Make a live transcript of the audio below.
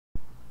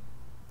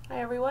Hi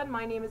everyone,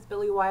 my name is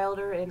Billy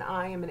Wilder and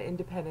I am an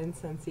independent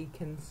Scentsy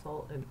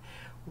consultant.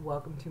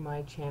 Welcome to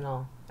my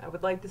channel. I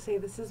would like to say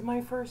this is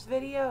my first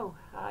video.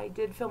 I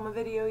did film a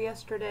video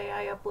yesterday.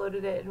 I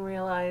uploaded it and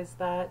realized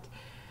that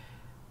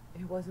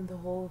it wasn't the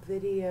whole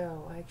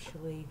video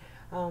actually.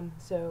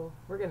 So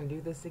we're going to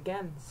do this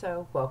again.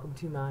 So welcome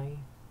to my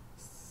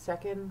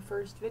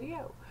first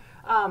video.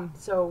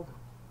 So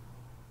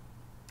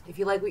if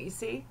you like what you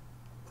see,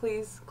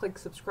 please click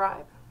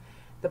subscribe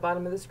at the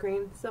bottom of the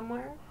screen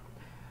somewhere.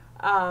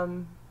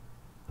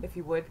 If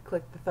you would,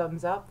 click the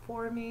thumbs up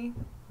for me.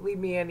 Leave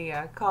me any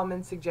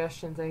comments,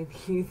 suggestions,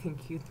 anything you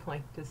think you'd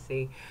like to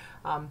see.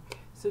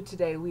 So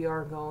today we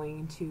are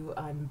going to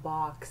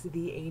unbox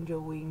the Angel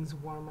Wings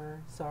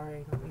warmer.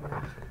 Sorry, I don't mean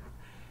that.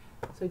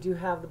 So I do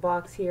have the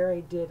box here. I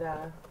did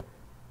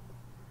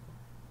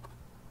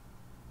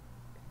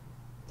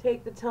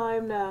take the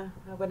time to,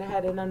 I went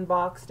ahead and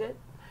unboxed it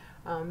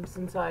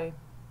since I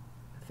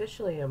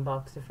officially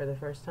unboxed it for the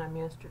first time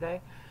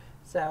yesterday.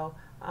 So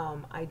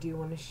I do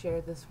want to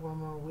share this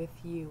warmer with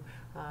you,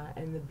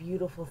 and the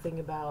beautiful thing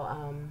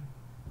about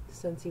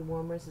Scentsy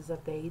warmers is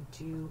that they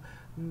do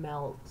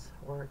melt,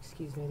 or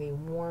excuse me, they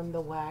warm the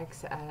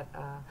wax at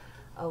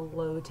a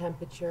low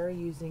temperature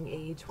using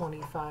a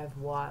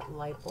 25-watt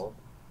light bulb.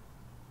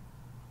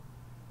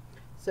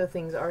 So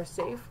things are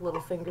safe.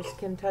 Little fingers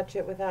can touch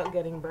it without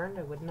getting burned.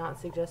 I would not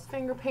suggest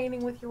finger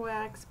painting with your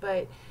wax,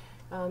 but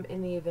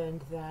in the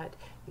event that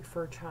a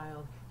fur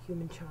child,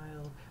 human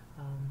child,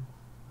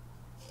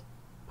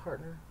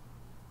 partner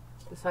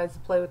decides to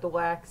play with the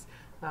wax,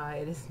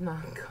 it is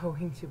not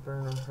going to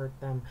burn or hurt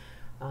them.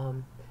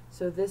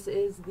 So this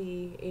is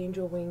the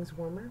Angel Wings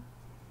warmer.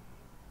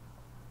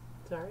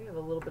 Sorry, I have a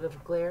little bit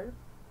of glare.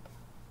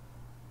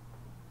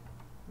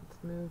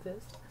 Let's move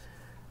this.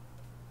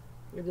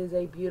 It is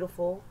a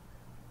beautiful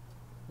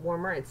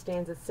warmer. It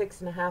stands at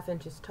 6.5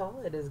 inches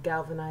tall. It is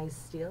galvanized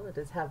steel. It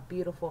does have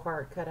beautiful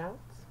heart cutouts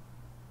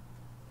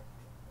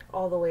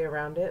all the way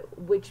around it,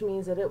 which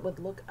means that it would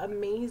look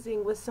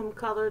amazing with some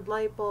colored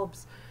light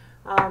bulbs.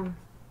 The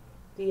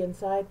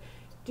inside,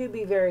 do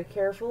be very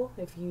careful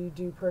if you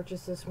do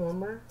purchase this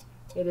warmer.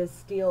 It is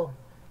steel.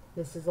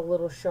 This is a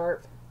little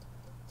sharp,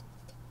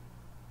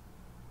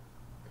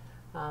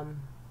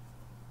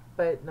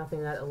 but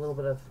nothing that a little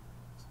bit of,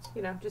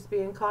 you know, just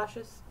being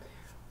cautious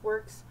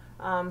works.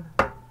 The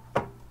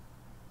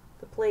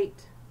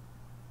plate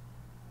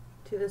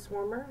to this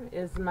warmer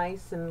is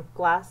nice and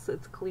glass.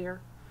 It's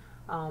clear.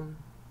 On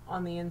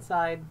the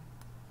inside,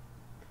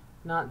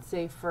 not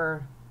safe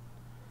for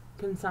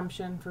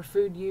consumption, for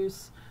food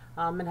use.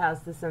 It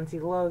has the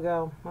Scentsy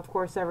logo. Of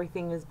course,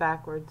 everything is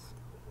backwards.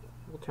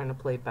 We'll turn the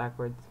plate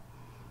backwards.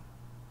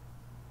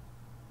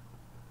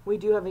 We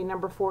do have a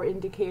number 4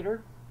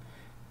 indicator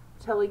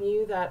telling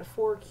you that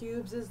 4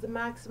 cubes is the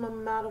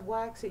maximum amount of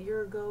wax that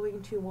you're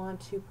going to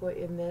want to put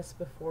in this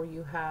before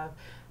you have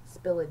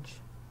spillage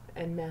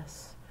and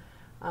mess.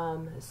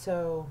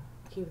 So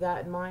keep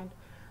that in mind.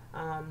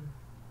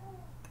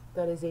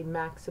 That is a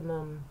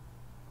maximum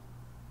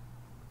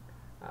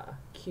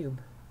cube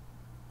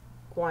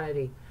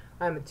quantity.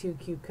 I'm a 2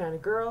 cube kind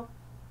of girl,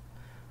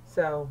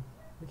 so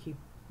we keep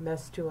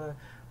mess to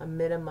a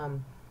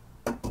minimum.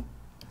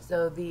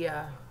 So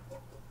the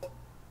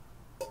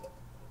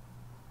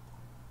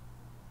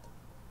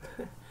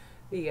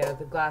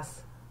the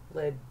glass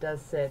lid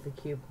does sit, the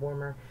cube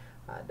warmer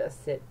does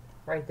sit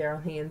right there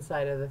on the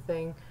inside of the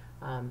thing,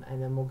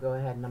 and then we'll go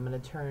ahead and I'm going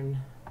to turn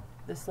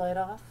this light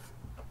off.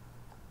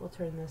 We'll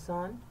turn this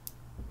on.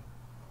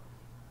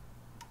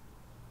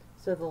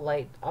 So the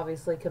light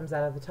obviously comes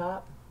out of the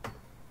top.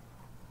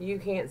 You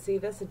can't see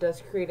this. It does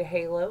create a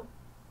halo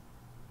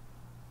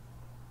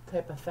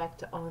type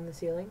effect on the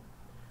ceiling.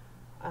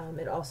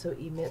 It also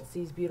emits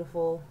these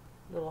beautiful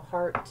little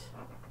heart.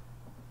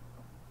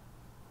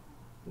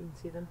 You can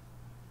see them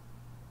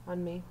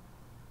on me.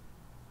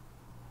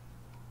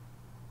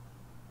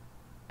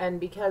 And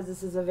because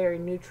this is a very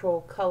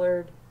neutral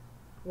colored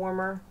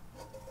warmer,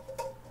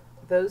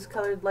 those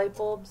colored light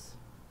bulbs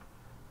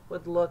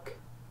would look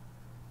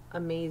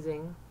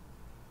amazing.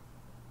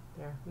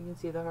 There, you can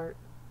see the heart.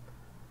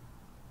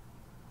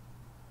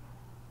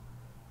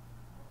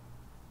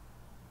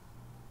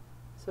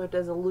 So it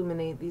does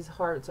illuminate these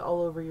hearts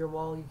all over your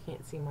wall. You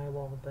can't see my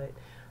wall, but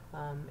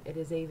it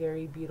is a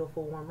very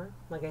beautiful warmer.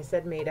 Like I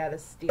said, made out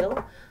of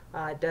steel.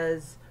 It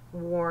does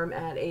warm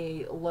at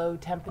a low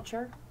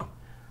temperature.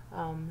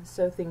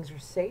 So things are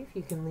safe.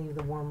 You can leave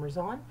the warmers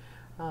on.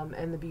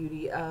 And the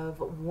beauty of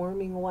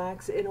warming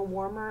wax in a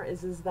warmer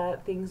is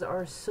that things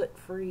are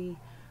soot-free,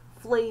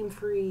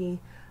 flame-free,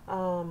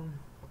 you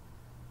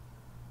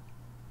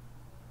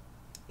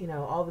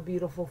know, all the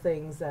beautiful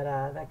things that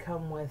that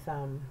come with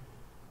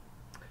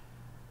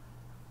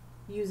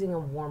using a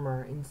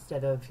warmer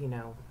instead of, you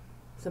know,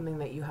 something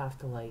that you have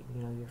to light.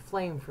 You know, you're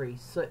flame-free,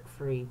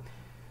 soot-free.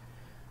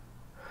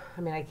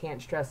 I mean, I can't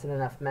stress it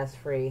enough,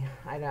 mess-free.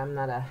 I'm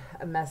not a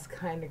mess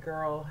kind of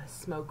girl.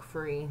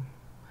 Smoke-free.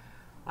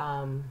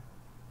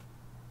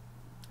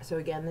 So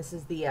again, this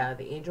is the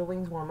Angel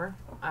Wings warmer.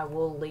 I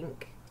will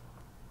link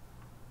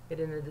it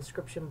in the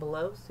description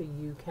below so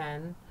you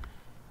can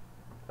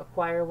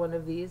acquire one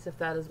of these if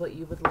that is what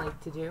you would like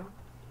to do.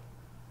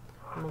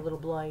 I'm a little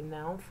blind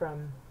now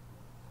from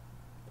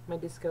my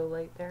disco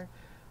light there.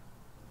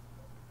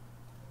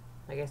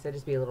 Like I said,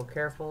 just be a little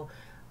careful.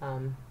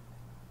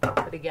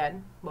 But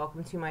again,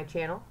 welcome to my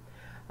channel.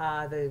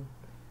 The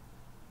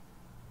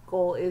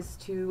goal is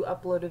to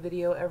upload a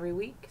video every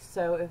week,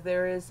 so if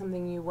there is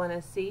something you want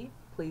to see,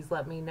 please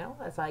let me know.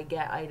 As I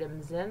get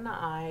items in,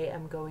 I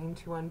am going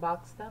to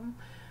unbox them,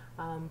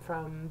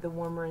 from the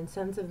warmer and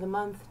scents of the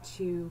month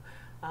to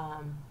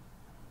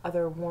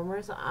other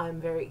warmers.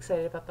 I'm very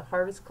excited about the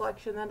Harvest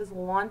collection that is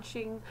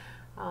launching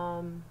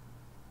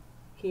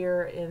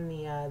here in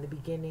the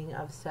beginning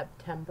of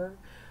September.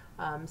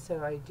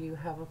 So I do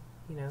have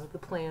the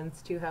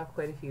plans to have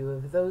quite a few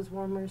of those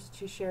warmers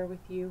to share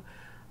with you.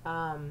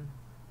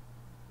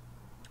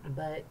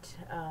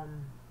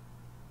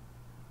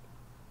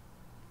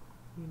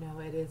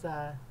 It is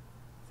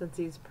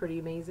Scentsi's pretty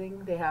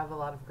amazing. They have a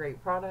lot of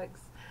great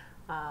products.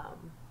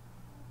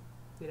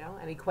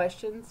 Any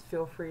questions,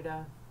 feel free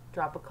to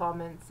drop a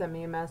comment, send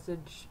me a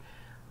message,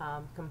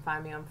 come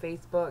find me on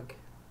Facebook.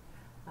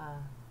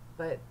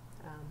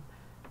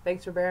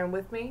 Thanks for bearing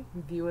with me,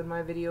 viewing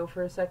my video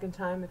for a second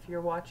time if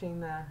you're watching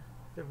the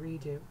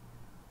redo.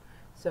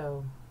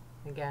 So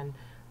again,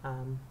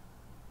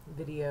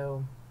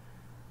 video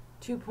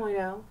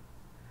 2.0.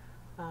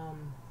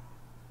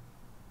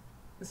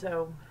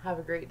 So have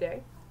a great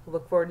day.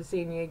 Look forward to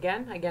seeing you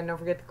again. Again, don't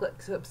forget to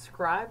click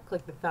subscribe,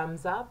 click the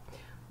thumbs up.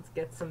 Let's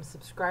get some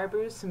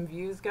subscribers, some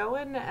views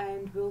going,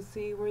 and we'll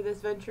see where this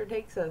venture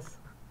takes us.